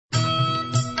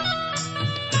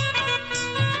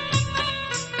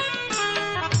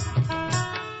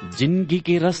जिंदगी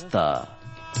के रास्ता।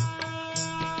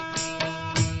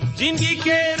 जिंदगी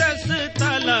के रास्ता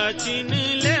ला चिन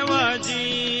लेवा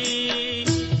जी,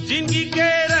 जिंदगी के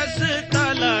रास्ता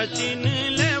ला चिन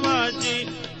लेवा जी,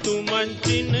 तू मन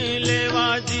चिन लेवा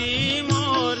जी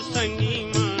मोर संगी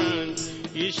मन,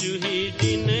 यीशु ही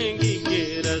जिंदगी के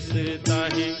रास्ता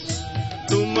है।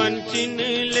 तू मन चिन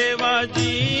लेवा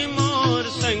जी मोर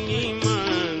संगी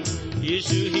मन,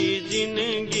 यीशु ही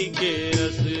जिंदगी के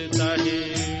रास्ता है।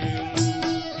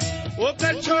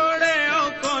 ओकर छोड़े ओ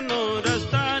कोनो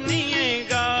रास्ता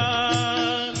नीएगा,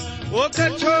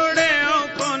 ओकर छोड़े ओ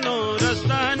कोनो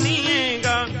रास्ता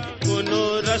नीएगा, कोनो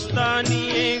रास्ता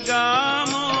नीएगा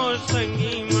मोर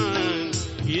संगी मन,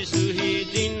 यीशु ही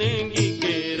जिंदगी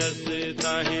के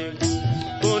रास्ता है।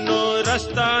 कोनो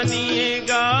रास्ता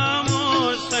नीएगा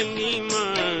मोर संगी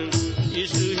मन,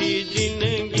 यीशु ही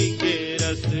जिंदगी के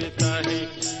रास्ता है।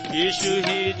 यीशु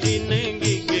ही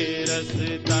जिंदगी के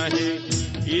रास्ता है,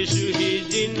 यीशु ही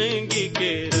जिंदगी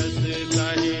के रास्ता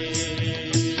है।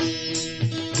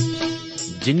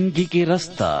 जिंदगी के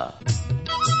रास्ता।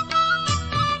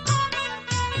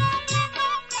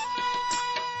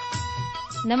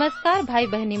 नमस्कार भाई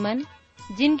बहनी मन,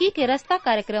 जिंदगी के रास्ता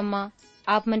कार्यक्रम में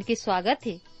आप मन के स्वागत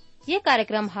है। ये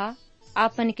कार्यक्रम हा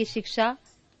आप मन की शिक्षा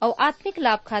और आत्मिक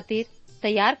लाभ खातिर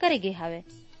तैयार करे गे हावे,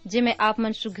 जिमे आप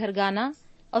मन सुघर गाना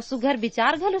और सुघर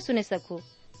विचार घलो सुने सको।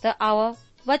 तो आओ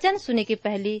वचन सुने के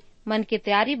पहली मन के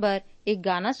तैयारी बर एक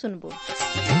गाना सुनबो।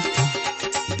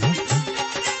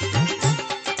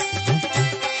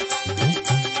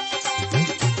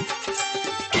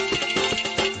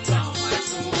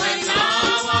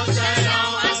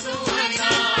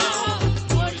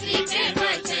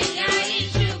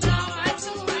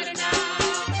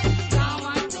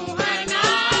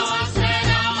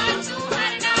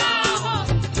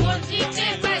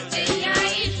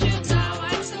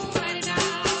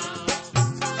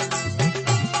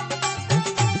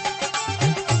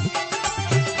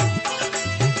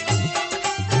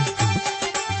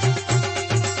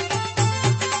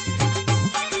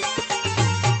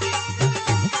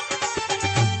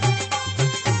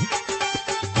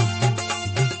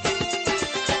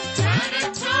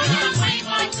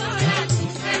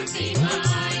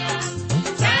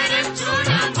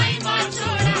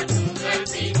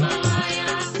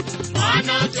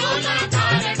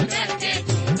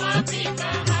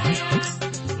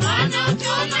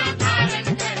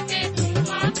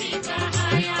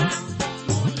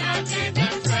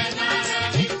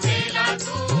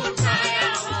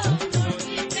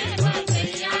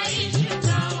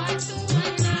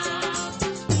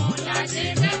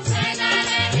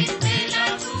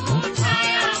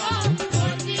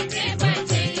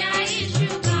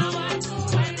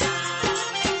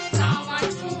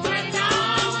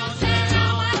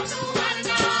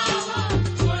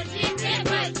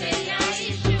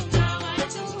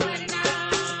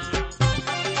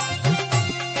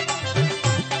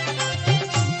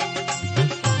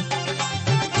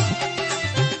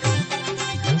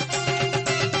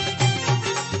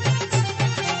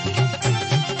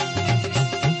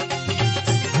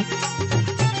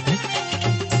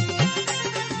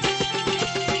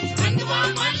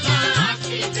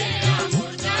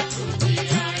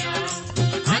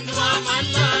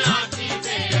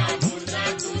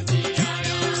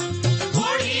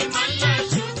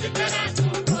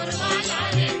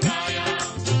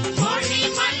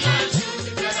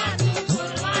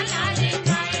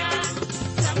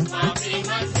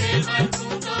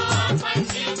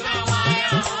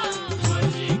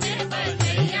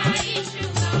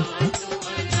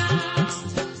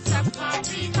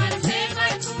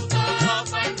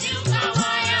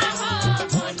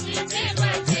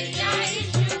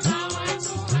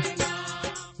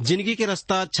 जिंदगी के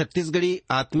रास्ता छत्तीसगढ़ी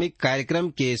आत्मिक कार्यक्रम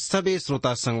के सबे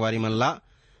श्रोता संगवारी मन ला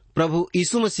प्रभु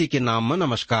यीशु मसीह के नाम में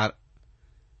नमस्कार।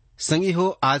 संगी हो,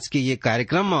 आज के ये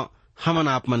कार्यक्रम में हमन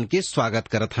आप मन के स्वागत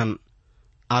करत हन।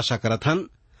 आशा करत हन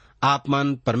आप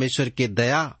मन परमेश्वर के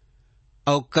दया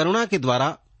और करुणा के द्वारा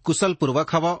कुशल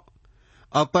पूर्वक हवा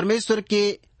और परमेश्वर के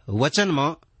वचन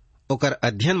में ओकर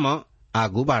अध्ययन में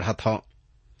आगू बढ़त हो।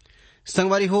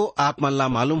 संगवारी हो, आप मन ला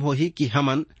मालूम हो ही कि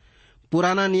हमन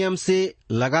पुराना नियम से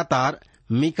लगातार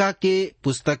मीका के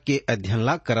पुस्तक के अध्ययन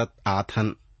ला करत आत हन।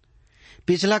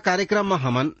 पिछला कार्यक्रम में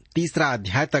हमन 3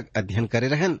 अध्याय तक अध्ययन करे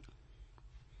रहन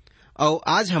और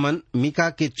आज हमन मीका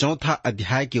के 4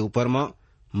 अध्याय के ऊपर में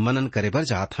मनन करे बर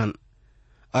जात हन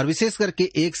और विशेष करके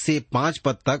 1 से 5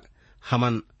 पद तक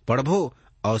हमन पढ़बो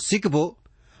और सीखबो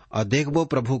और देखबो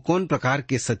प्रभु कौन प्रकार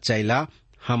के सच्चाई ला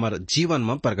हमर जीवन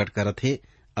में प्रकट करत हे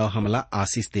और हमला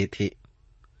आशीष देत हे।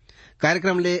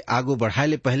 कार्यक्रम ले आगू बढ़ाए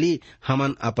ले पहली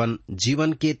हमन अपन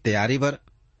जीवन के तैयारी बर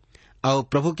और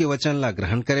प्रभु के वचन ला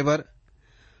ग्रहण करे बर,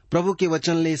 प्रभु के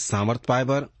वचन ले सामर्थ पाए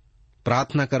बर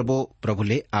प्रार्थना करबो, प्रभु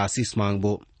ले आशीष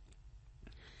मांगबो।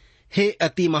 हे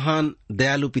अति महान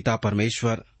दयालु पिता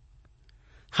परमेश्वर,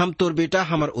 हम तोर बेटा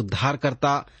हमर उद्धार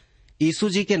करता यीशु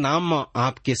जी के नाम में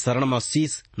आपके शरण में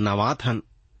शीश नवात हन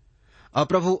और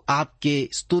प्रभु आपके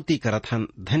स्तुति करत हन,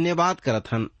 धन्यवाद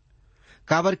करत हन,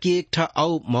 काबर की एक ठा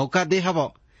औ मौका दे हव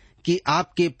कि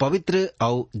आपके पवित्र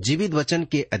और जीवित वचन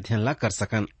के अध्ययन ला कर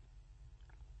सकन।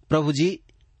 प्रभु जी,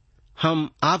 हम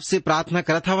आपसे प्रार्थना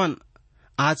करत हवन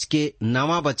आज के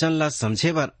नवा वचन ला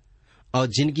समझे बर और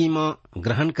जिंदगी में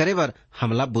ग्रहण करे बर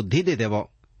हमला बुद्धि दे देवो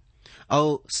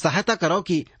और सहायता करो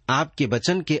कि आपके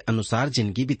वचन के अनुसार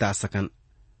जिंदगी बिता सकन।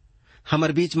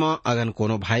 हमर बीच में अगर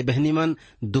कोनो भाई बहनी मन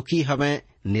दुखी हवे,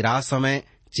 निराश हवे,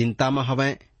 चिंता में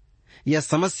हवे या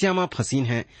समस्या में फसीन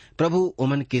है, प्रभु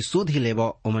उमन के सुध ही लेवो,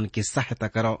 उमन के सहायता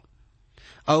करो।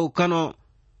 और कनो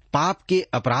पाप के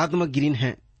अपराध में गिरिन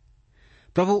है,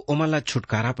 प्रभु उमन ला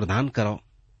छुटकारा प्रदान करो।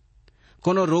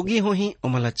 कोनो रोगी हो ही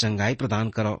उमन ला चंगाई प्रदान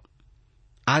करो।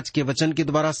 आज के वचन के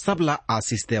द्वारा सब ला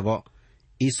आशीष देवो,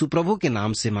 यीशु प्रभु के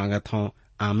नाम से मांगत हूं,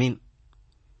 आमीन।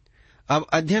 अब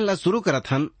अध्ययन ला शुरू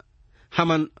करत हन।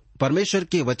 हमन परमेश्वर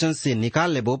के वचन से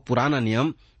निकाल लेबो पुराना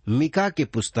नियम मीका के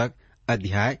पुस्तक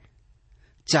अध्याय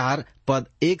 4 पद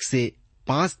 1 से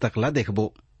 5 तक ला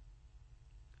देखबो।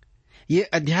 ये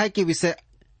अध्याय के विषय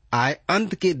आय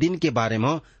अंत के दिन के बारे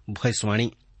में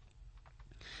भविष्यवाणी।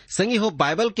 संगी हो,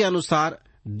 बाइबल के अनुसार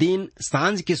दिन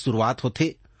सांझ के शुरुआत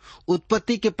होथे।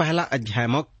 उत्पत्ति के पहला अध्याय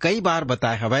में कई बार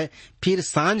बताए हवे, फिर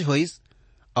सांझ होइस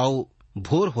और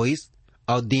भोर होइस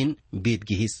और दिन बीत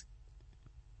गिहिस।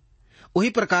 उही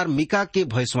प्रकार मीका के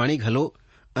भविष्यवाणी घलो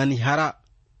अंधियारा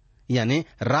यानी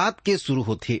रात के शुरू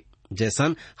होथे।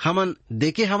 जैसन हमन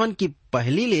देखे हवन कि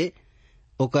पहली ले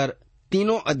ओकर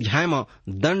तीनों अध्याय में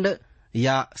दंड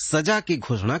या सजा की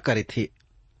घोषणा करे थे,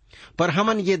 पर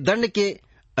हमन ये दंड के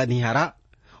अंधियारा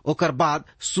ओकर बाद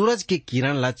सूरज के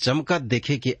किरण ला चमकत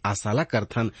देखे के आशा ला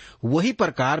करथन। वही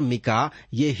प्रकार मीका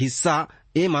ये हिस्सा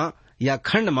एमा या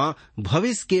खंड में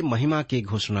भविष्य के महिमा के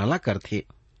घोषणा ला करथे।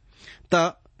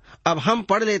 त अब हम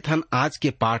पढ़ लेथन आज के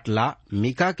पाठ ला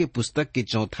मीका के पुस्तक के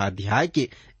 4 अध्याय के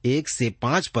 1 से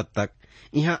 5 पद तक।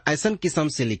 यहाँ ऐसन किस्म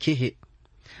से लिखे है,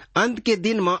 अंत के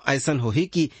दिन में ऐसन होही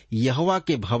कि यहोवा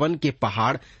के भवन के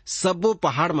पहाड़ सबो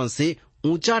पहाड़ मन से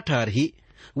ऊंचा ठहरही,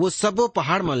 वो सबो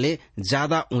पहाड़ मन ले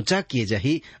ज्यादा ऊंचा किए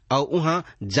जाही और वहाँ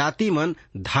जाति मन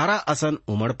धारा असन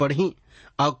उमड़ पड़ही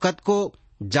और कतको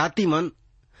जाति मन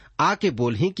आके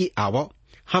बोलही कि आवो,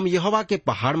 हम यहोवा के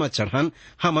पहाड़ में चढ़न,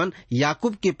 हमन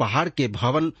याकूब के पहाड़ के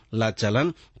भवन ला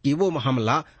चलन कि वो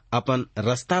हमला अपन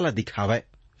रास्ता ला दिखावे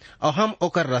और हम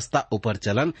ओकर रास्ता ऊपर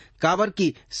चलन, काबर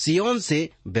की सियोन से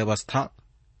व्यवस्था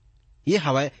ये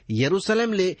हवे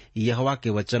यरूशलेम ले यहोवा के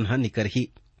वचन ह निकरही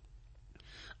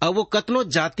और वो कतनो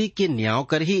जाति के न्याय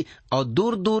करही और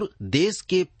दूर दूर देश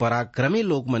के पराक्रमी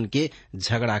लोग मन के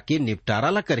झगड़ा के निपटारा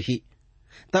ला करही।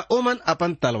 त ओमन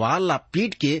अपन तलवार ला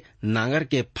पीट के नांगर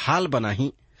के फाल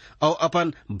बनाही और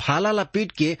अपन भाला ला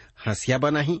पीट के हंसिया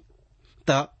बनाही।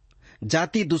 त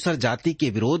जाति दूसर जाति के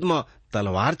विरोध में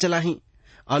तलवार चलाही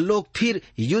और लोग फिर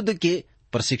युद्ध के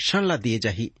प्रशिक्षण ला दिए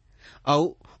जाही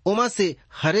और ओमा से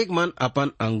हरेक मन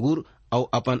अपन अंगूर और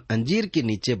अपन अंजीर के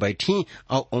नीचे बैठी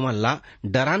और ओमन ला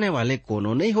डराने वाले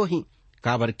कोनो नहीं होही,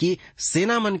 काबर की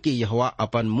सेना मन के यहोवा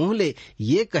अपन मुंह ले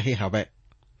ये कहे हवे,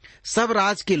 सब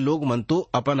राज के लोग मन तो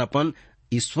अपन अपन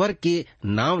ईश्वर के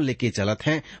नाम लेके चलत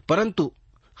हैं, परंतु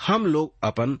हम लोग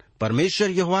अपन परमेश्वर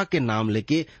यहोवा के नाम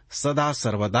लेके सदा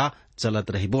सर्वदा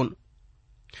चलत रहिबोन।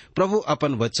 प्रभु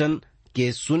अपन वचन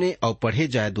के सुने और पढ़े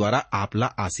जाए द्वारा आपला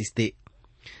आशीष दे।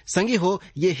 संगी हो,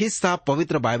 ये हिस्सा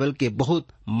पवित्र बाइबल के बहुत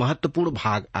महत्वपूर्ण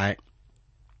भाग आए।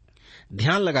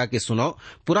 ध्यान लगा के सुनो।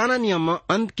 पुराना नियम में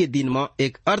अंत के दिन में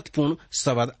एक अर्थपूर्ण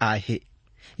शब्द आए है।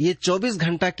 ये 24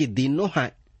 घंटा के दिन नो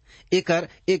है, एकर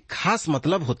एक खास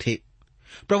मतलब होथे।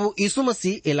 प्रभु यीशु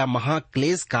मसीह एला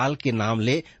महाक्लेश काल के नाम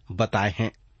ले बताए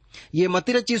हैं। ये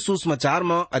मती रची सुसमाचार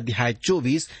में अध्याय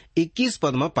 24-21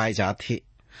 पद में पाए जाते।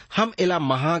 हम एला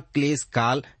महाक्लेश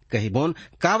काल कहिबोन,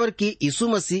 काबर की यीशु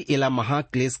मसीह एला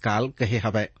महाक्लेश काल कहे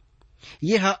हवे।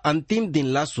 ये हा अंतिम दिन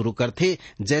ला शुरू करथे,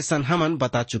 जैसन हमन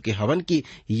बता चुके हवन कि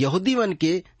यहूदी मन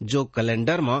के जो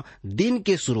कैलेंडर में दिन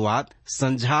के शुरुआत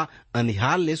संझा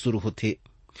अंधियार ले शुरू होथे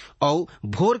और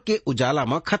भोर के उजाला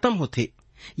में खत्म होथे।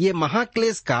 ये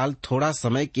महाक्लेश काल थोड़ा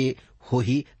समय के हो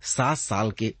ही 7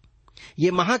 साल के।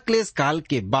 ये महाक्लेश काल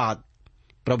के बाद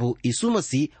प्रभु यीशु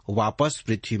मसीह वापस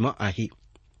पृथ्वी में आही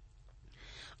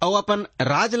और अपन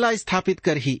राज ला स्थापित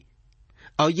करही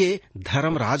और ये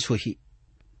धर्म राज होही।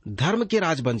 धर्म के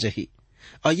राज बन जही।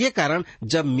 और ये कारण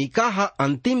जब मीका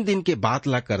अंतिम दिन के बात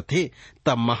ला करथे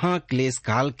तब महाक्लेश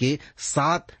काल के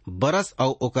 7 बरस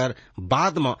और ओकर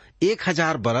बाद में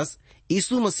 1000 बरस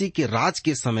यीशु मसीह के राज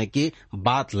के समय के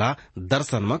बात ला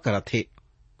दर्शन में करथे।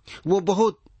 वो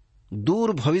बहुत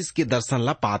दूर भविष्य के दर्शन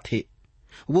ला पाथे।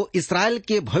 वो इसराइल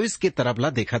के भविष्य के तरफ ला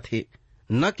देखा थे,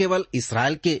 न केवल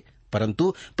इसराइल के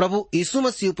परंतु प्रभु यीशु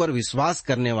मसीह पर विश्वास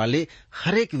करने वाले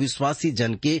हरेक विश्वासी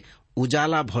जन के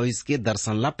उजाला भविष्य के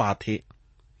दर्शन ला पाथे।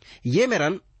 ये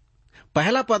मेरन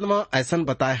पहला पद में ऐसन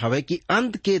बताए हवे कि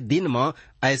अंत के दिन में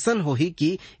ऐसन होही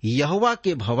कि यहोवा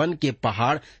के भवन के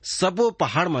पहाड़ सबो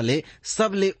पहाड़ मले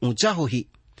सबले ऊंचा होही,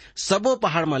 सबो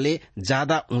पहाड़ मले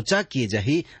ज्यादा ऊंचा किए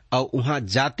जही और वहां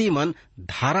जाति मन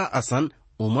धारा असन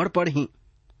उमड़ पड़ही।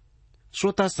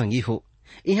 श्रोता संगी हो,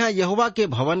 यहाँ यहोवा के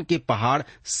भवन के पहाड़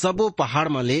सबो पहाड़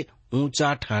मले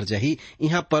ऊंचा ठहर जही।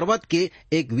 यहाँ पर्वत के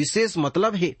एक विशेष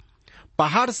मतलब है।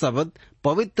 पहाड़ शब्द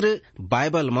पवित्र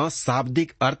बाइबल में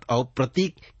शाब्दिक अर्थ और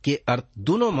प्रतीक के अर्थ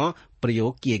दोनों में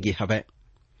प्रयोग किए गए हवे।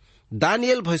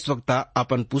 दानियल भविष्यवक्ता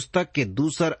अपन पुस्तक के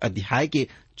दूसर अध्याय के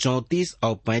 34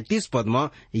 और 35 पद में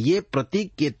ये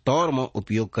प्रतीक के तौर में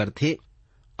उपयोग करते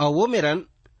और वो मेरन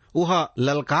वह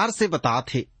ललकार से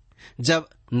बताते। जब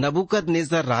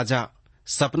नबूकदनेस्सर राजा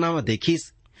सपना में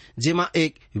देखिस जेमा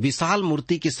एक विशाल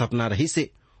मूर्ति के सपना रही से,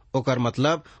 ओकर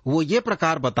मतलब वो ये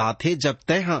प्रकार बताते जब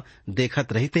तेहा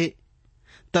देखत रही थे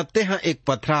तब तेहा एक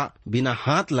पथरा बिना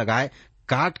हाथ लगाए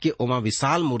काट के ओमा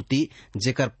विशाल मूर्ति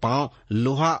जेकर पांव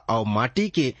लोहा और माटी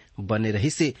के बने रही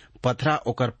से पथरा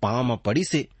ओकर पांव में पड़ी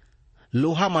से।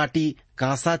 लोहा माटी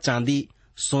कांसा चांदी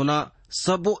सोना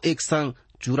सबो एक संग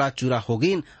चूरा चूरा हो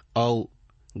गईन और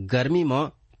गर्मी में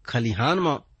खलिहान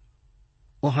में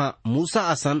वहां मूसा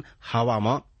असन हवा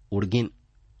में उड़ गिन।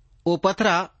 ओ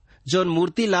पथरा जौन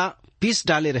मूर्ति ला पीस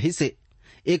डाले रही से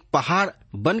एक पहाड़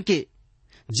बन के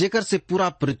जेकर से पूरा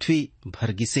पृथ्वी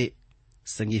भर गिसे।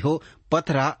 संगी हो,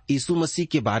 पथरा यीशु मसीह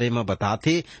के बारे में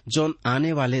बताते जौन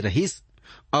आने वाले रहीस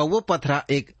और वो पथरा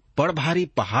एक बड़ भारी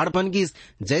पहाड़ बन गिस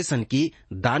जैसन की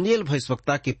दानियल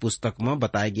भविष्यवक्ता के पुस्तक में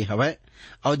बताए गए हवे।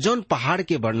 और जौन पहाड़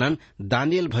के वर्णन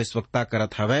दानियल भविष्यवक्ता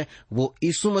करत हवे वो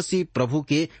यीशु मसीह प्रभु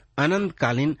के अनंत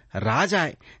कालीन राज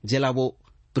आए जेला वो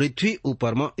पृथ्वी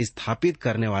ऊपर में स्थापित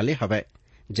करने वाले हवे।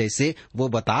 जैसे वो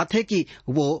बताते कि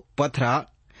वो पथरा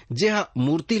जेहा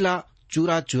मूर्ति ला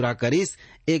चूरा चूरा करिस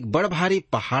एक बड़ भारी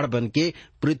पहाड़ बन के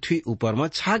पृथ्वी ऊपर में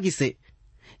छा गिसे।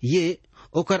 ये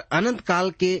ओकर अनंत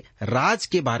काल के राज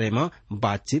के बारे में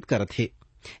बातचीत करत हे।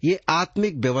 ये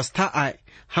आत्मिक व्यवस्था आए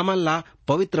हमन ला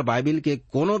पवित्र बाइबिल के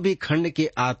कोनो भी खंड के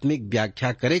आत्मिक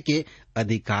व्याख्या करे के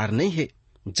अधिकार नहीं है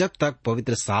जब तक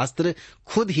पवित्र शास्त्र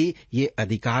खुद ही ये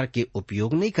अधिकार के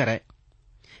उपयोग नहीं करे।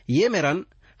 ये मेरन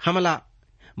हमला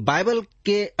बाइबल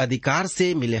के अधिकार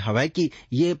से मिले हवे कि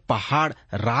ये पहाड़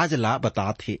राज ला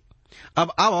बातात हे।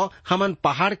 अब आओ हमन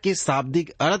पहाड़ के शाब्दिक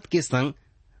अर्थ के संग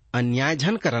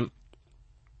अन्यायझन करन।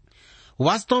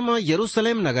 वास्तव में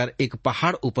यरूशलेम नगर एक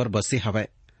पहाड़ ऊपर बसे हवे।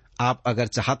 आप अगर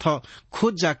चाहत हो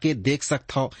खुद जाके देख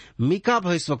सकते हो। मीका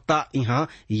भविष्यवक्ता यहाँ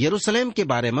यरूशलेम के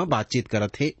बारे में बातचीत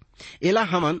करत हे। एला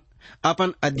हमन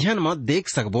अपन अध्ययन में देख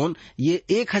सकबोन। ये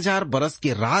 1000 बरस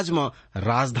के राज में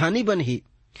राजधानी बनही,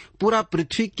 पूरा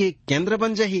पृथ्वी के केंद्र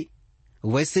बन जही।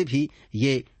 वैसे भी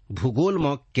ये भूगोल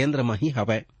में केंद्र में ही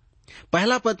हवे।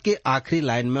 पहला पद के आखिरी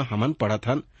लाइन में हमन पढ़त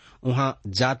हन, वहाँ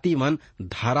जाति मन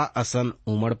धारा असन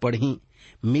उमड़ पड़ही।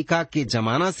 मीका के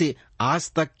जमाना से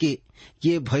आज तक के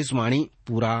ये भविष्यवाणी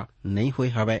पूरा नहीं हुए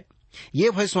हवे। ये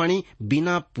भविष्यवाणी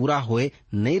बिना पूरा हुए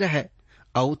नहीं रहे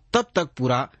और तब तक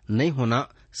पूरा नहीं होना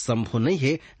संभव नहीं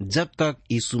है जब तक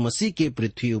यीशु मसीह के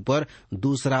पृथ्वी ऊपर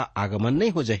दूसरा आगमन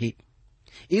नहीं हो जाही।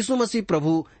 यीशु मसीह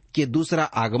प्रभु के दूसरा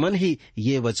आगमन ही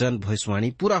ये वचन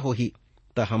भविष्यवाणी पूरा होही।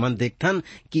 तो हमन देखथन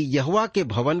कि यहोवा के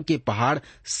भवन के पहाड़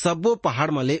सबो पहाड़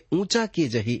मले ऊंचा किए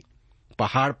जही।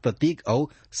 पहाड़ प्रतीक और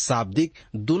शाब्दिक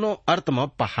दोनों अर्थ में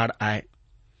पहाड़ आए।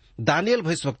 दानियल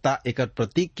भविष्यवक्ता एकर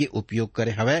प्रतीक के उपयोग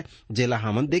करे हवे जेला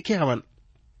हमन देखे हवन।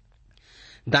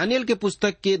 दानियल के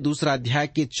पुस्तक के दूसरा अध्याय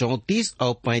के 34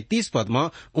 और 35 पद में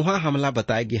वहाँ हमला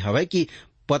बताए गए हवे कि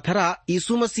पथरा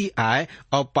यीशु मसीह आए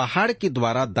और पहाड़ के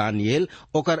द्वारा दानियल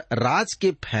ओकर राज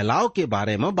के फैलाव के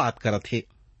बारे में बात करत हे।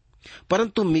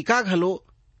 परंतु मीका घलो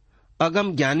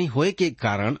अगम ज्ञानी होए के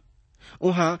कारण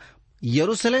वहाँ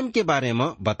यरूशलेम के बारे में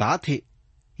बातात हे।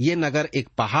 ये नगर एक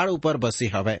पहाड़ ऊपर बसे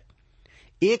हवे।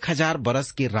 1000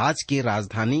 बरस के राज के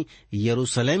राजधानी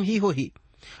यरूशलेम ही होही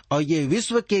और ये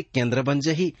विश्व के केंद्र बन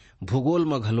जही। भूगोल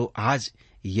में घलो आज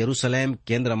यरूशलेम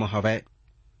केंद्र में हवे।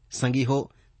 संगी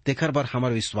हो, तेखर बर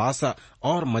हमर विश्वास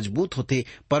और मजबूत होते।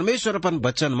 परमेश्वर अपन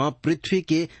वचन में पृथ्वी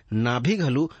के नाभि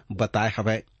घलो बताए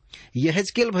हवे।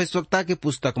 यहेजकेल भविष्यवक्ता के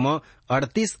पुस्तक में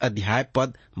 38 अध्याय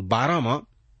पद 12 में,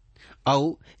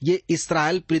 और ये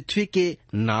इसराइल पृथ्वी के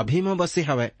नाभि में बसे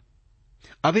हवे।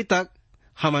 अभी तक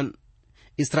हमन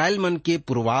इसराइल मन के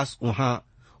पूर्वास वहां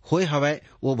होए हवे,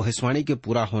 वो भविष्यवाणी के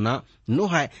पूरा होना नो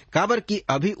है, काबर कि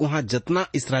अभी वहां जितना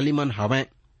इसराइली मन हवे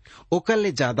ओकर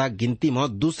ले ज्यादा गिनती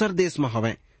में दूसर देश में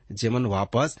हवे जेमन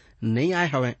वापस नहीं आए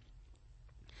हवे।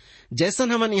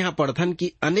 जैसन हमन यहाँ पढ़थन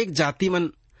कि अनेक जाति मन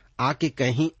आके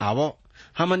कहीं आवो,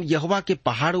 हमन यहोवा के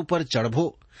पहाड़ ऊपर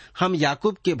चढ़बो, हम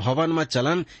याकूब के भवन में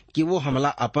चलन कि वो हमला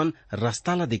अपन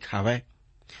रास्ता ला दिखावे।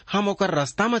 हम ओकर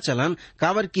रास्ता में चलन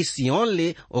काबर कि सियोन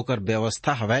ले ओकर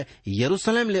व्यवस्था हवे,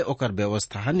 यरूशलेम ले ओकर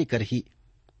व्यवस्था निकरही।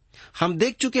 हम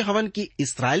देख चुके हवन कि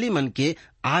इसराइली मन के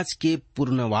आज के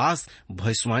पूर्णवास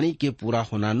भविष्यवाणी के पूरा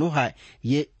होना नो है,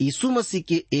 ये यीशु मसीह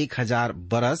के 1000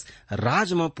 बरस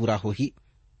राज में पूरा होही,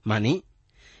 मानी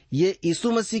ये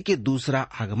यीशु मसीह के दूसरा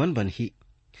आगमन बनही।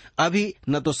 अभी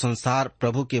न तो संसार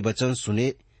प्रभु के वचन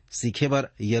सुने सीखे बर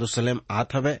यरूशलेम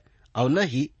आत हवे, और न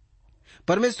ही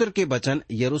परमेश्वर के वचन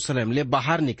यरूशलेम ले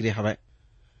बाहर निकले हवे,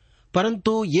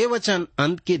 परंतु ये वचन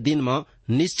अंत के दिन में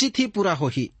निश्चित ही पूरा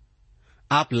होही।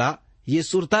 आपला ये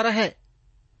सुरता रहे,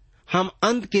 हम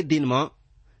अंत के दिन में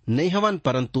नहीं हवन,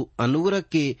 परंतु अनुग्रह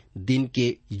के दिन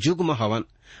के युग में हवन।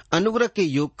 अनुग्रह के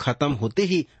युग खत्म होते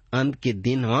ही अंत के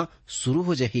दिन में शुरू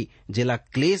हो जाही, जेला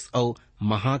क्लेश और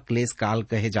महाक्लेश काल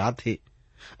कहे जाते।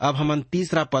 अब हमन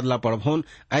तीसरा पदला पढ़भोन,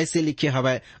 ऐसे लिखे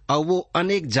हवे, और वो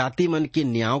अनेक जाति मन के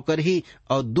न्याय करही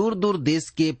और दूर दूर देश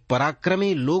के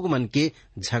पराक्रमी लोग मन के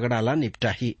झगड़ा ला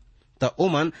निपटाही। तो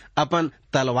ओमन अपन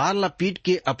तलवार ला पीट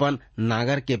के अपन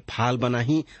नागर के फाल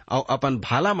बनाही और अपन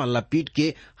भाला मन ला पीट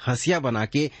के हंसिया बना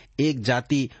के एक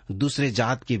जाति दूसरे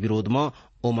जात के विरोध में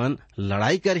ओमन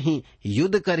लड़ाई करही,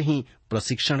 युद्ध करही,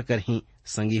 प्रशिक्षण करही।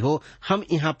 संगी हो, हम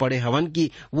यहाँ पढ़े हवन कि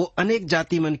वो अनेक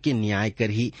जाति मन के न्याय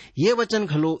करही। ये वचन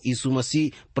घलो यीशु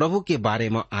मसीह प्रभु के बारे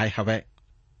में आए हवे।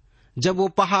 जब वो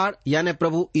पहाड़ यानी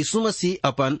प्रभु यीशु मसीह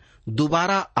अपन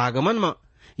दोबारा आगमन में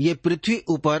ये पृथ्वी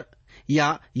ऊपर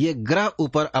या ये ग्रह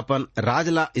ऊपर अपन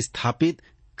राजला स्थापित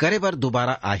करे बर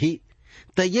दोबारा आही,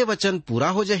 तो ये वचन पूरा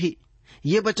हो जाही।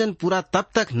 ये वचन पूरा तब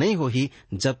तक नहीं होही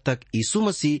जब तक यीशु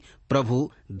मसीह प्रभु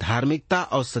धार्मिकता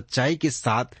और सच्चाई के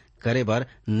साथ करे बर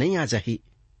नहीं आ जाही।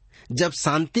 जब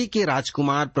शांति के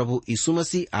राजकुमार प्रभु यीशु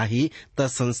मसीह आही त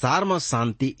संसार में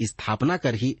शांति स्थापना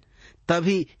करही,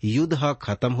 तभी युद्ध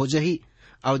खत्म हो जाही।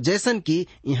 और जैसन कि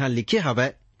यहाँ लिखे हवे,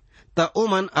 त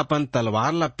ओमन अपन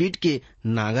तलवार ला पीट के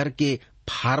नागर के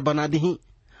फार बना दही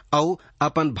और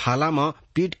अपन भाला में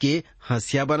पीट के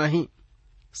हंसिया बनाही।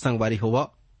 संगवारी होवा,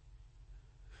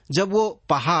 जब वो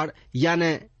पहाड़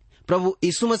यानी प्रभु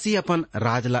यीशु मसीह अपन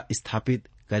राजला स्थापित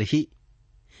करही,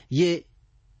 ये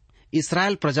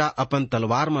इसराइल प्रजा अपन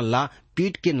तलवार मन ला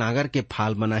पीट के नागर के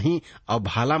फाल बनाही और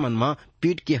भाला मन में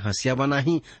पीट के हंसिया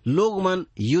बनाही। लोग मन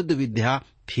युद्ध विद्या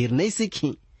फिर नहीं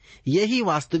सीखी। यही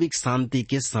वास्तविक शांति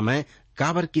के समय,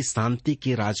 काबर की शांति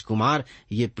के राजकुमार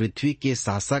ये पृथ्वी के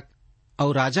शासक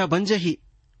और राजा बन जही।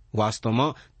 वास्तव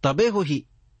में तबे होही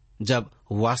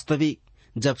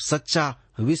जब सच्चा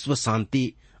विश्व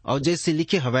शांति, और जैसे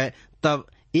लिखे हवे, तब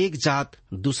एक जात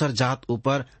दूसर जात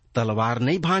ऊपर तलवार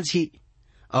नहीं भांजी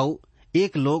और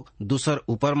एक लोग दूसर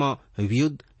ऊपर में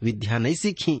युद्ध विद्या नहीं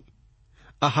सीखी।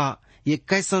 आहा, ये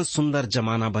कैसन सुंदर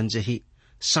जमाना बन जही,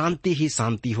 शांति ही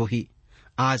शांति होही।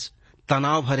 आज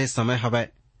तनाव भरे समय हवे,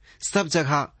 सब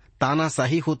जगह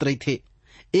तानाशाही होत रही थे।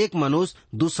 एक मनुष्य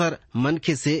दूसर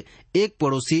मनखे से, एक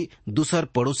पड़ोसी दूसर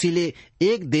पड़ोसी ले,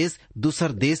 एक देश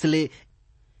दूसर देश ले,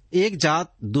 एक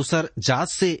जात दूसर जात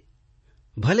से।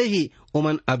 भले ही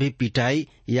ओमन अभी पिटाई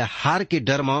या हार के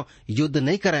डर में युद्ध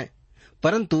नहीं करें,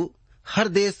 परंतु हर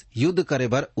देश युद्ध करे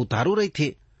बर उतारू रही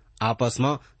थे, आपस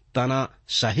में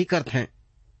तानाशाही करते हैं।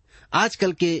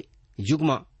 आजकल के युग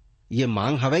में ये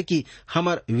मांग हवे कि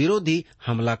हमर विरोधी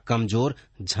हमला कमजोर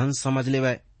झन समझ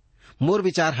लेवे। मोर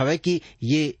विचार हवे कि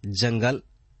ये जंगल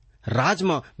राज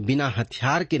में बिना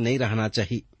हथियार के नहीं रहना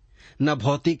चाहिए। न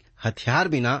भौतिक हथियार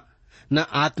बिना, न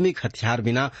आत्मिक हथियार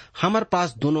बिना हमार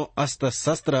पास दोनों अस्त्र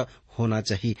शस्त्र होना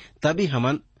चाहिए, तभी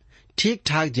हमन ठीक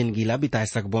ठाक जिंदगी ला बिता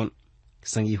सकबोन।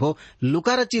 संगी हो,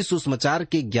 लुका रची सुसमाचार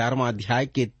के 11वां अध्याय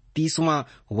के 30वां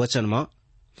वचन में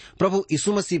प्रभु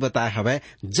यीशु मसीह बताए हवे,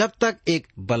 जब तक एक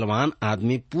बलवान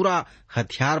आदमी पूरा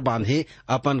हथियार बांधे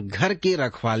अपन घर के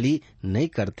रखवाली नहीं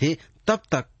करते, तब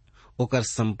तक ओकर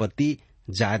संपत्ति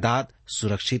जायदाद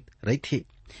सुरक्षित रही थे,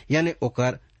 यानी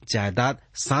ओकर जायदाद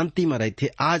शांति में रही थे।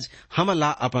 आज हमला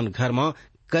अपन घर में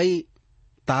कई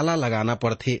ताला लगाना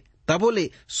पड़ते, तबोले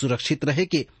सुरक्षित रहे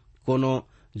के कोनो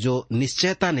जो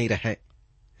निश्चयता नहीं रहे।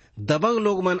 दबंग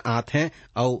लोग मन आते हैं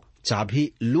और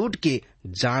चाबी लूट के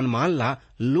जान माल ला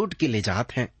लूट के ले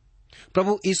जात हैं।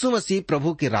 प्रभु यीशु मसीह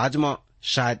प्रभु के राज में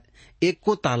शायद एक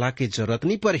को ताला के जरूरत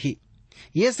नहीं पर ही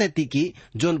ये सहती की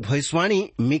जो भविष्यवाणी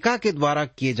मिका के द्वारा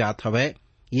किए जात हवे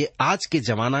ये आज के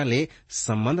जमाना ले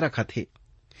संबंध रखत है।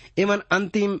 एमन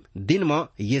अंतिम दिन में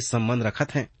ये संबंध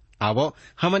रखत हैं। आवो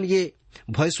हमन ये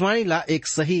भविष्यवाणी ला एक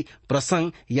सही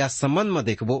प्रसंग या संबंध में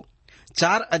देखबो।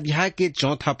 4 अध्याय के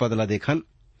 4 पद ला देखन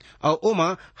और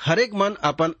ओमा हरेक मन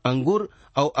अपन अंगूर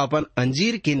और अपन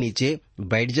अंजीर के नीचे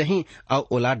बैठ जही और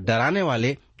ओला डराने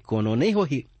वाले कोनो नहीं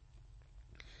होही।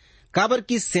 काबर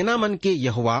की सेना मन के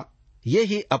यहोवा ये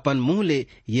ही अपन मुंह ले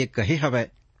ये कहे हवे।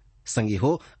 संगी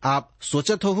हो आप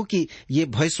सोचत हो कि ये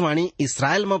भविष्यवाणी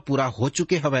इसराइल में पूरा हो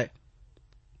चुके हवे।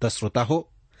 तो श्रोता हो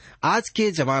आज के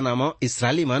जमाना में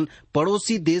इसराइली मन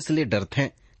पड़ोसी देश ले डरते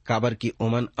हैं। काबर की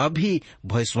ओमन अभी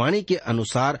भविष्यवाणी के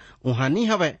अनुसार वहां नहीं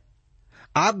हवे।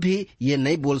 आप भी ये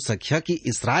नहीं बोल सकिया कि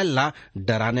इसराइल ला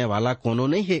डराने वाला कोनो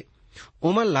नहीं है।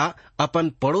 ओमन ला अपन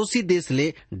पड़ोसी देश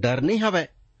ले डर नहीं हवे।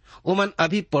 ओमन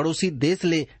अभी पड़ोसी देश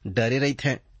ले डरे रही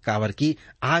थे। काबर की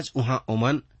आज वहां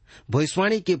ओमन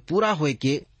भविष्यवाणी के पूरा होए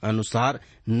के अनुसार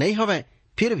नहीं हवे।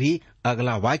 फिर भी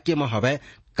अगला वाक्य में हवे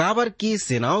काबर की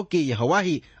सेनाओं के यहोवा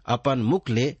ही अपन मुख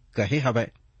ले कहे हवे।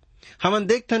 हमन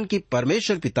देखथन कि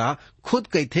परमेश्वर पिता खुद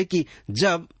कहते कि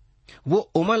जब वो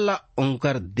ओमन ला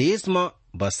उनकर देश में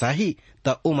बसाही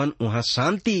त ओमन वहां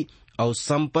शांति और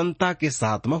संपन्नता के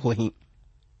साथ में होही।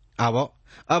 आवो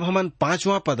अब हमन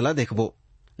 5वां पदला देखबो।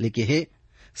 लिखे है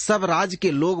सब राज के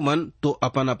लोग मन तो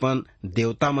अपन अपन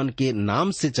देवता मन के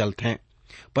नाम से चलते हैं,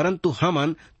 परंतु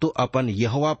हमन तो अपन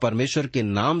यहोवा परमेश्वर के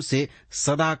नाम से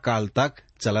सदा काल तक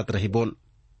चलत रही बोन।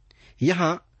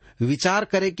 यहाँ विचार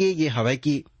करे के ये हवे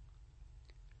कि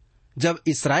जब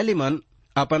इसराइली मन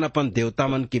अपन अपन देवता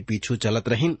मन के पीछू चलत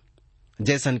रहिन,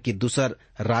 जैसन कि दूसर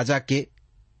राजा के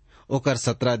ओकर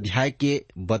 17 अध्याय के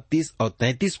 32 और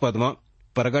 33 पद में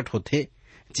प्रकट होते,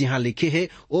 जिहाँ लिखे है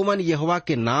ओ मन यहोवा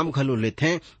के नाम घलो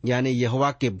लेते, यानी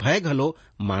यहोवा के भय घलो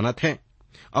मानत हैं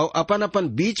और अपन अपन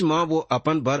बीच में वो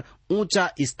अपन बर ऊंचा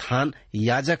स्थान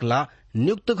याजक ला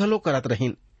नियुक्त घलो करत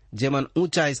रहिन, जेमन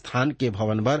ऊंचा स्थान के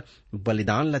भवन बर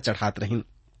बलिदान ला चढ़ात रहिन।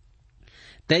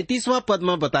 33वां पद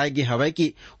में बताए गए हवे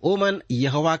कि ओ मन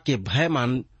यहोवा के भय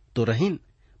मान तो रहिन,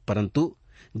 परंतु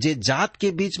जे जात के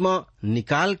बीच में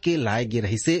निकाल के लाए गे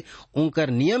रही से उनकर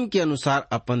नियम के अनुसार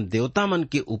अपन देवता मन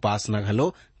के उपासना घलो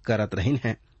करत रहिन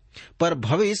हैं। पर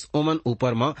भविष्य ओमन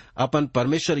ऊपर में अपन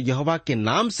परमेश्वर यहोवा के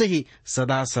नाम से ही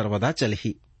सदा सर्वदा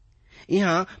चलही।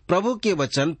 यहाँ प्रभु के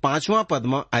वचन 5वां पद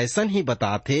में ऐसा ही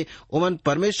बताते ओमन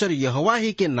परमेश्वर यहोवा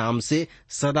ही के नाम से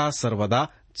सदा सर्वदा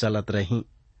चलत रही।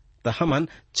 तो हमन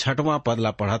 6वां पद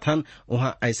ला पढ़थन,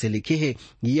 वहाँ ऐसे लिखे है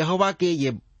यहोवा के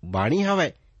ये बाणी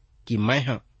हवे कि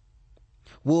मैं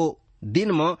वो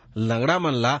दिन में लंगड़ा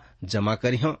मन ला जमा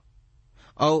करी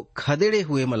और खदेड़े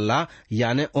हुए मन ला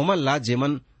यानी ओमन ला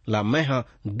जेमन ला मैं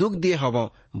दुख दिए हवा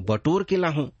बटोर के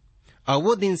लाहूं। और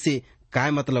वो दिन से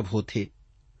काय मतलब होते,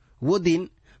 वो दिन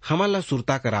हमन ला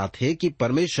सुरता करात है कि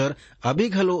परमेश्वर अभी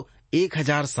घलो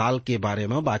 1000 साल के बारे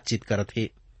में बातचीत करत है।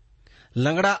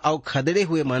 लंगड़ा और खदेड़े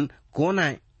हुए मन कौन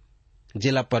आए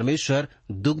जेला परमेश्वर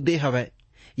दुख दे हवे?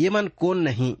 ये मन कौन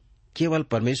नहीं, केवल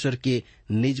परमेश्वर के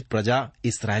निज प्रजा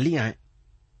इसराइली आए।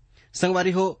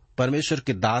 संगवारी हो परमेश्वर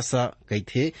के दास कही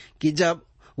थे कि जब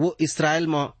वो इसराइल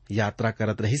में यात्रा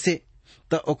करत रही से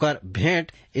तो ओकर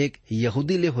भेंट एक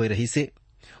यहूदी ले होए रही से।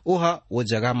 ओह वो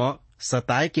जगह में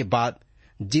सताए के बाद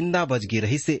जिंदा बच गई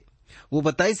रही से। वो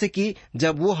बताई से कि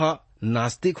जब वो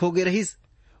नास्तिक हो गए रही,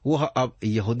 वो अब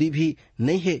यहूदी भी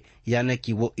नहीं है, यानी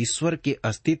कि वो ईश्वर के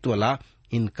अस्तित्व ला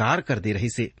इनकार कर दे रही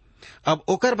से। अब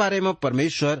ओकर बारे में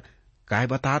परमेश्वर काय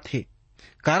बातात है?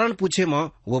 कारण पूछे में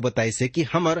वो बताई से कि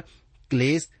हमर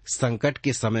क्लेश संकट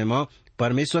के समय में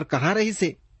परमेश्वर कहाँ रही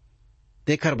से,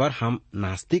 तेखर बर हम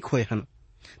नास्तिक होए हन।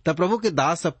 तब प्रभु के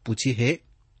दास अब पूछी है,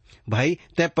 भाई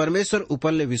तय परमेश्वर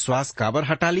ऊपर ले विश्वास काबर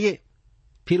हटा लिए?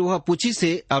 फिर वह पूछी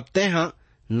से अब तय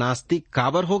नास्तिक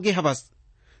काबर हो गए हवस?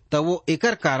 तब वो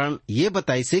एकर कारण ये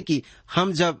बताई से कि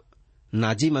हम जब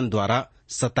नाजी मन द्वारा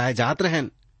सताए जात रहन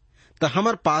तो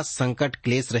हमार पास संकट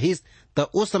क्लेश रहीस, तो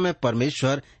उस समय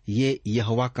परमेश्वर ये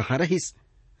यहोवा कहाँ रहीस?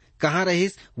 कहाँ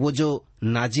रहीस वो जो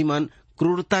नाजी मन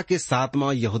क्रूरता के साथ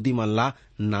में यहूदी मन ला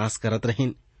नाश करत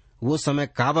रहीन? वो समय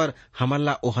काबर हमन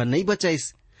ला ओह नहीं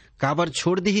बचाइस, काबर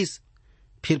छोड़ दीहिस?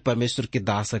 फिर परमेश्वर के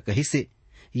दास कही से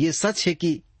ये सच है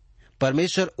कि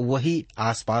परमेश्वर वही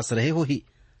आसपास रहे हो ही।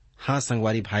 हाँ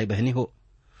संगवारी भाई बहनी हो,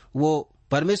 वो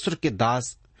परमेश्वर के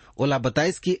दास ओला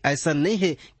बताइस कि ऐसा नहीं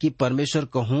है कि परमेश्वर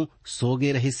कहूं सो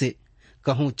गे रही से,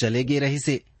 कहूं चले गे रही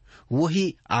से, वो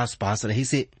ही आसपास रही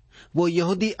से। वो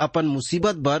यहूदी अपन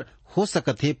मुसीबत बर हो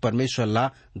सकत है परमेश्वर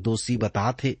ला दोषी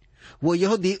बता थे। वो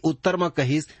यहूदी उत्तर में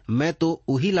कहिस, मैं तो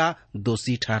उही ला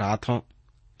दोषी ठहरात हूँ।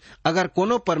 अगर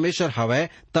कोनो परमेश्वर हवै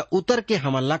त उतर के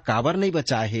हमन ला काबर नहीं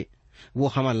बचाए है। वो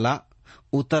हमन ला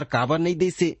उतर काबर नहीं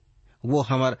देसे, वो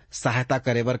हमर सहायता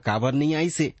करे बर काबर नहीं आई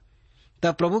से।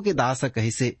 तब प्रभु के दास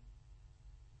कहिसे,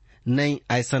 नहीं,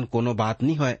 ऐसन कोनो बात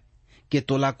नहीं है कि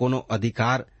तोला कोनो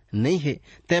अधिकार नहीं है।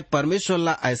 ते परमेश्वर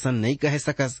ला ऐसा नहीं कह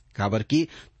सकस, काबर की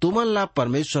तुमन ला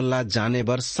परमेश्वर ला जाने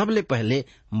बर सबले पहले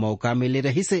मौका मिले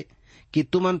रही से कि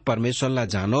तुमन परमेश्वर ला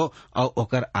जानो और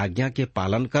ओकर आज्ञा के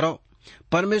पालन करो।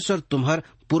 परमेश्वर तुम्हर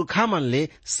पुरखा मन ले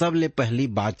सबले पहली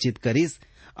बातचीत करिस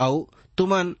और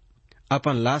तुमन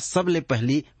अपन ला सबले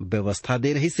पहली व्यवस्था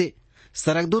दे रही से।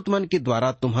 सरकदूत मन के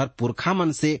द्वारा तुम्हर पुरखा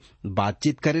मन से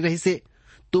बातचीत करे रही से।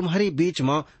 तुम्हारी बीच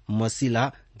में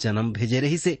मसीला जन्म भेजे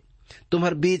रही से।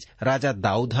 तुम्हार बीच राजा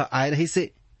दाऊद आए रही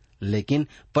से। लेकिन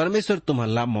परमेश्वर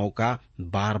तुम्हला मौका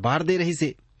बार बार दे रही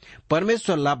से।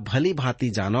 परमेश्वर ला भली भांति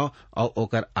जानो और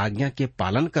ओकर आज्ञा के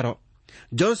पालन करो।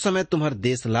 जो समय तुम्हार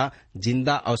देश ला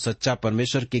जिंदा और सच्चा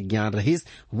परमेश्वर के ज्ञान रहीस,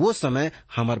 वो समय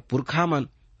हमार पुरखा मन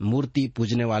मूर्ति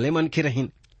पूजने वाले मन के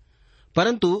रहीन।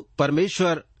 परंतु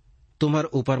परमेश्वर तुम्हार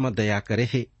ऊपर में दया करे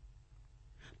है।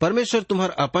 परमेश्वर तुम्हार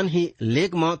अपन ही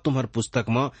लेख में तुम्हार पुस्तक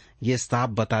में ये साफ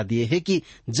बता दिए है कि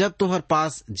जब तुम्हार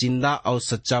पास जिंदा और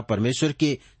सच्चा परमेश्वर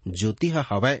के ज्योति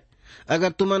हवै,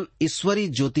 अगर तुमन ईश्वरी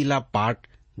ज्योति ला पाठ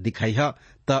दिखाई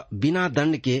त बिना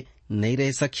दंड के नहीं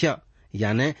रह सकिया,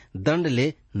 यानी दंड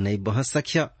ले नहीं बहस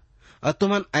सकिया। और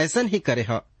तुमन ऐसा ही करे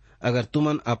अगर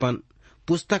तुमन अपन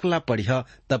पुस्तक ला पढ़िया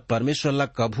तब परमेश्वर ला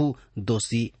कभू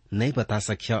दोषी नहीं बता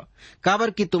सकिया।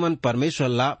 काबर की तुमन परमेश्वर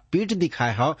ला पीठ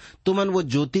दिखाए तुमन वो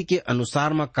ज्योति के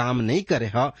अनुसार में काम नहीं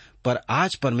करे पर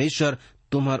आज परमेश्वर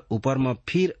तुम्हार ऊपर में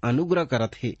फिर अनुग्रह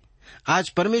करत है। आज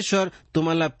परमेश्वर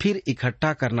तुमन ला फिर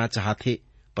इकट्ठा करना चाहते,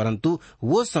 परंतु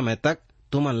वो समय तक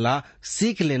तुमन ला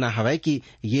सीख लेना हवै कि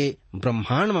ये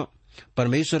ब्रह्मांड में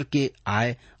परमेश्वर के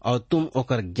आए और तुम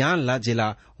ओकर ज्ञान ला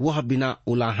जिला वह बिना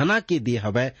उलाहना के दिए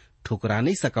हवै ठुकरा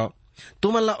नहीं सको।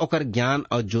 तुमन ला ओकर ज्ञान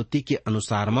और ज्योति के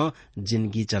अनुसार में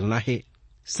जिंदगी चलना है।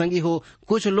 संगी हो,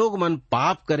 कुछ लोग मन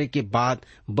पाप करे के बाद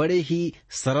बड़े ही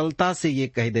सरलता से ये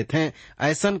कह देते हैं,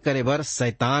 ऐसन करे बर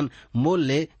शैतान मोल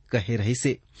ले कहे रही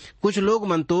से। कुछ लोग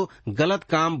मन तो गलत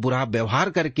काम बुरा व्यवहार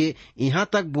करके यहाँ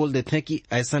तक बोल देते हैं कि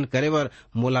ऐसन करे बर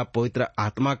मोला पवित्र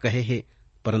आत्मा कहे है।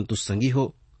 परंतु संगी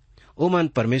हो, ओ मन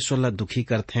परमेश्वर ला दुखी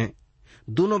करते हैं।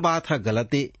 दोनों बात है गलत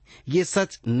है, ये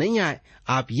सच नहीं आए।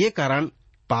 आप ये कारण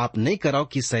पाप नहीं करो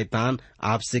कि शैतान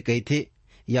आपसे कही थे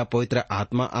या पवित्र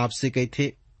आत्मा आपसे कही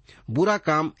थे। बुरा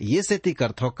काम ये से ती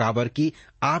करते हो काबर की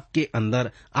आपके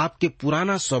अंदर आपके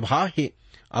पुराना स्वभाव है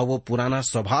और वो पुराना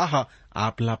स्वभाव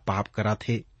आप ला पाप करा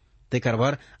थे। तेकर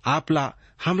बर आप ला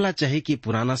हमला चाहिए कि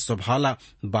पुराना स्वभाव ला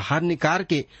बाहर निकाल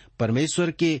के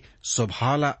परमेश्वर के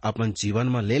स्वभाव ला अपन जीवन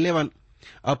में ले लेवन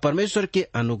और परमेश्वर के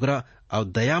अनुग्रह और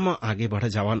दया में आगे बढ़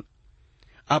जावन।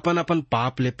 अपन अपन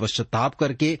पाप ले पश्चाताप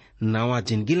करके नवा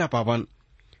जिंदगी ला पावन।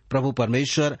 प्रभु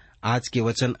परमेश्वर आज के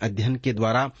वचन अध्ययन के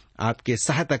द्वारा आपके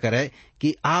सहायता करे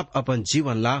कि आप अपन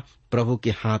जीवन ला प्रभु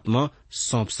के हाथ में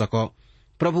सौंप सको।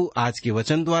 प्रभु आज के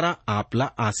वचन द्वारा आप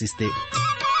ला आशीष दे।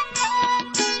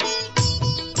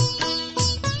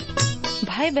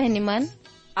 भाई बहनी मन,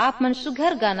 आप मन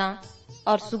सुघर गाना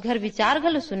और सुघर विचार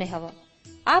घलो सुने हवा।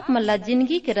 आप मन ला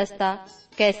जिंदगी के रास्ता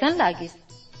कैसन लागिस?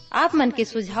 आप मन के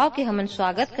सुझाव के हमन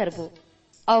स्वागत करबो।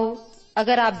 और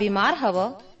अगर आप बीमार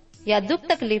हवा या दुख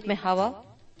तकलीफ में हवा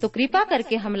तो कृपा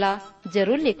करके हमला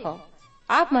जरूर लिखो।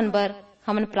 आप मन बर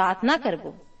हमन प्रार्थना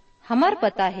करबो। हमार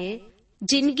पता है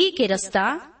जिंदगी के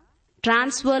रास्ता,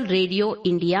 Trans World radio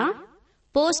India,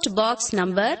 post box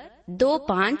number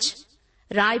 25,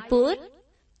 Raipur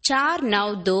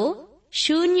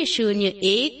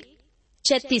 492001,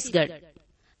 Chhattisgarh.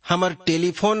 हमार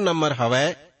टेलीफोन नंबर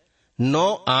हवै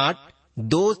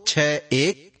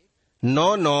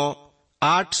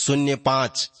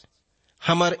 9826199805।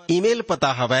 हमार ईमेल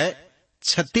पता हवै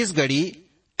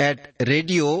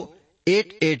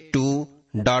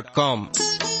chhattisgarhi@radio882.com।